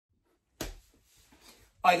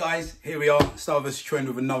Hi guys, here we are, Start vs Trend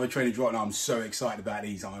with another training drop. Now I'm so excited about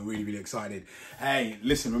these. I'm really excited. Hey,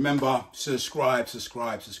 listen, remember, subscribe to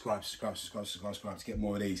get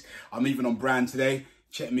more of these. I'm even on brand today.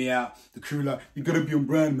 Check me out. The crew like, you gotta be on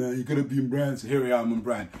brand, man. You gotta be on brand. So here we are, I'm on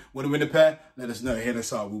brand. Want to win a pair? Let us know. Hit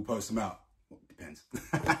us up. We'll post them out. Well, depends.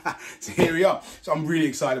 So here we are. So I'm really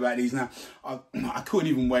excited about these now. I couldn't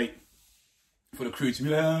even wait for the crew to be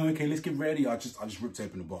like, oh, okay, let's get ready. I just ripped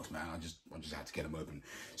open the box, man. I just had to get them open.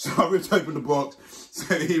 So I ripped open the box.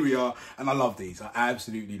 So here we are. And I love these. I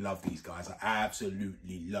absolutely love these, guys. I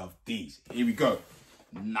absolutely love these. Here we go.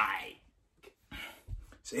 Nike.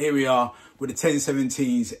 So here we are with the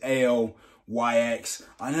 1017s ALYX.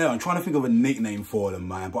 I know, I'm trying to think of a nickname for them,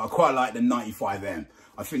 man. But I quite like the 95M.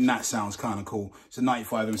 I think that sounds kind of cool. So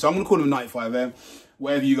 95M. So I'm going to call them 95M.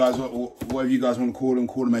 Whatever you guys want to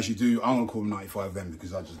call them as you do. I'm going to call them 95M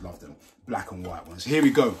because I just love them. Black and white ones. So here we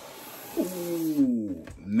go. Ooh,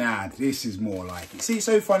 nah, this is more like it. See, it's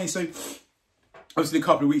so funny. So obviously a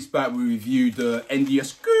couple of weeks back, we reviewed the NDS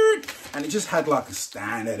skirt and it just had like a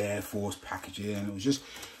standard Air Force packaging. And it was just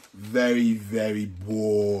very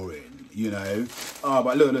boring, you know. Oh,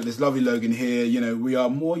 but look, this lovely Logan here. You know, we are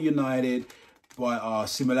more united by our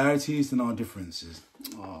similarities than our differences.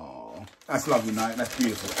 Oh, that's lovely, Nike. That's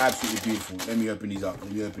beautiful. Absolutely beautiful. Let me open these up. I'm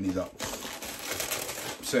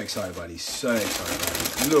so excited about these. So excited about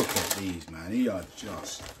these. Look at these, man. They are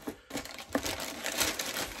just...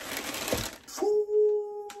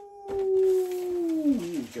 Ooh.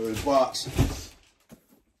 Get rid of the box.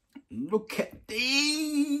 Look at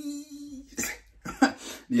these.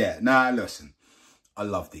 Yeah, nah, listen. I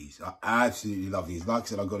love these. I absolutely love these. Like I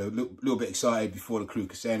said, I got a little bit excited before the crew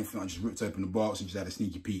could say anything. I just ripped open the box and just had a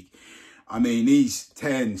sneaky peek. I mean, these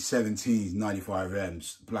 10, 17s,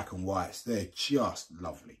 95Ms, black and whites, they're just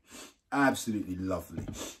lovely. Absolutely lovely.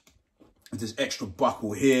 There's extra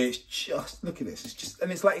buckle here. It's just, look at this. It's just,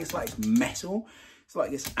 and it's like metal. It's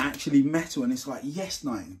like it's actually metal. And it's like, yes,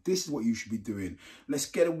 Nike, this is what you should be doing. Let's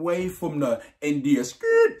get away from the NDS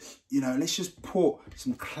skirt. You know, let's just put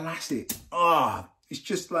some classic, it's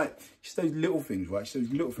just like, just those little things, right? Just those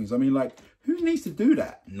little things. I mean, like, who needs to do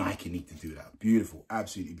that? Nike need to do that. Beautiful,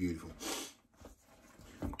 absolutely beautiful.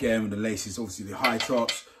 Again, with the laces, obviously the high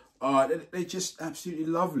tops. They're just absolutely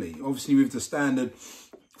lovely. Obviously with the standard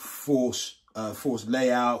force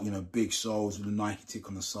layout, you know, big soles with the Nike tick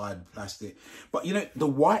on the side, plastic. But you know, the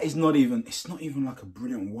white is not even, it's not even like a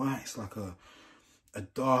brilliant white. It's like a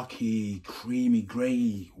darky, creamy,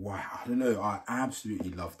 grey white. I don't know. I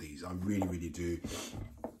absolutely love these. I really do.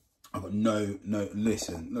 I've got no,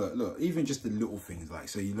 listen, look, even just the little things, like,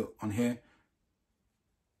 so you look on here.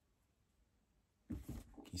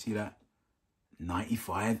 Can you see that?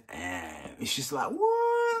 95M. It's just like,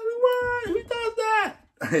 what? Who does that?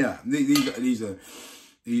 Yeah, these are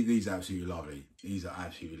absolutely lovely. These are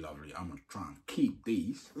absolutely lovely. I'm gonna try and keep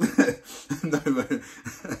these. No, but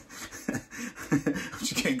I'm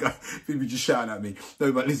just getting people just shouting at me.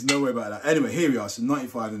 No, but listen, don't worry about that. Anyway, here we are. Some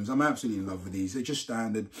 95Ms. I'm absolutely in love with these. They're just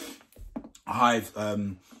standard Hive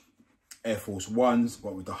Air Force Ones,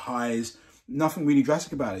 but with the highs. Nothing really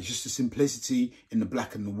drastic about it. It's just the simplicity in the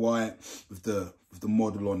black and the white with the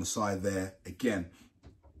model on the side there. Again,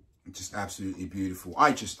 just absolutely beautiful. I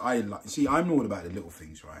like, see, I'm all about the little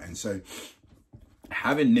things, right? And so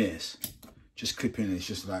having this, just clipping, it's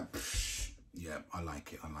just like, yeah, I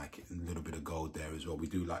like it. A little bit of gold there as well. We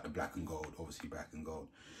do like the black and gold, obviously black and gold.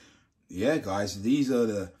 Yeah, guys, these are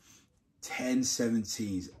the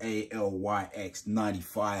 1017s ALYX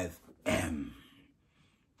 95M.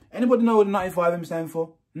 Anybody know what the 95M stand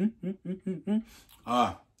for?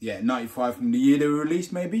 Yeah, 95 from the year they were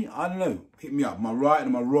released, maybe? I don't know. Hit me up. Am I right?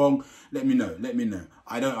 Am I wrong? Let me know. Let me know.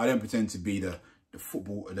 I don't pretend to be the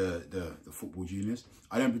football genius.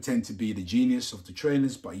 I don't pretend to be the genius of the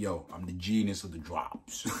trainers, but yo, I'm the genius of the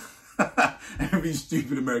drops. Every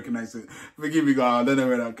stupid American accent. Forgive me, guys. I don't know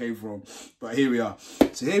where that came from. But here we are.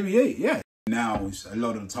 So here we are, yeah. Now, a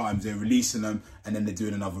lot of the times they're releasing them and then they're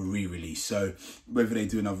doing another re-release. So whether they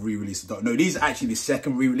do another re-release, I don't know. These are actually the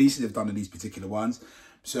second re-releases they've done of these particular ones.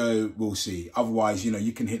 So we'll see. Otherwise, you know,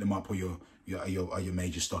 you can hit them up or your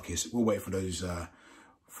major stockists. We'll wait for those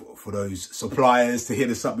suppliers to hit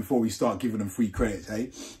us up before we start giving them free credits,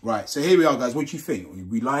 hey? Right, so here we are, guys. What do you think? Are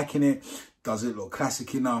we liking it? Does it look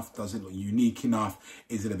classic enough? Does it look unique enough?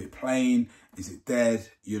 Is it a bit plain? Is it dead?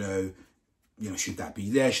 You know, should that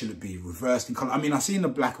be there? Should it be reversed in color? I mean, I've seen the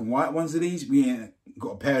black and white ones of these. We ain't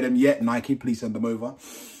got a pair of them yet. Nike, please send them over.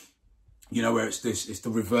 You know, where it's the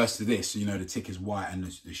reverse to this. So, you know, the tick is white and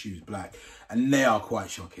the shoe's black. And they are quite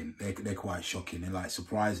shocking. They're quite shocking. They're like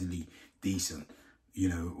surprisingly decent. you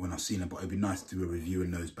know, when I've seen them, but it'd be nice to do a review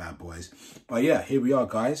in those bad boys. But yeah, here we are,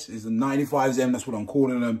 guys. It's the 95s, that's what I'm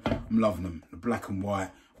calling them. I'm loving them. The black and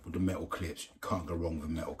white with the metal clips. You can't go wrong with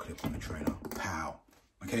a metal clip on the trainer. Pow.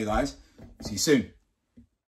 Okay, guys. See you soon.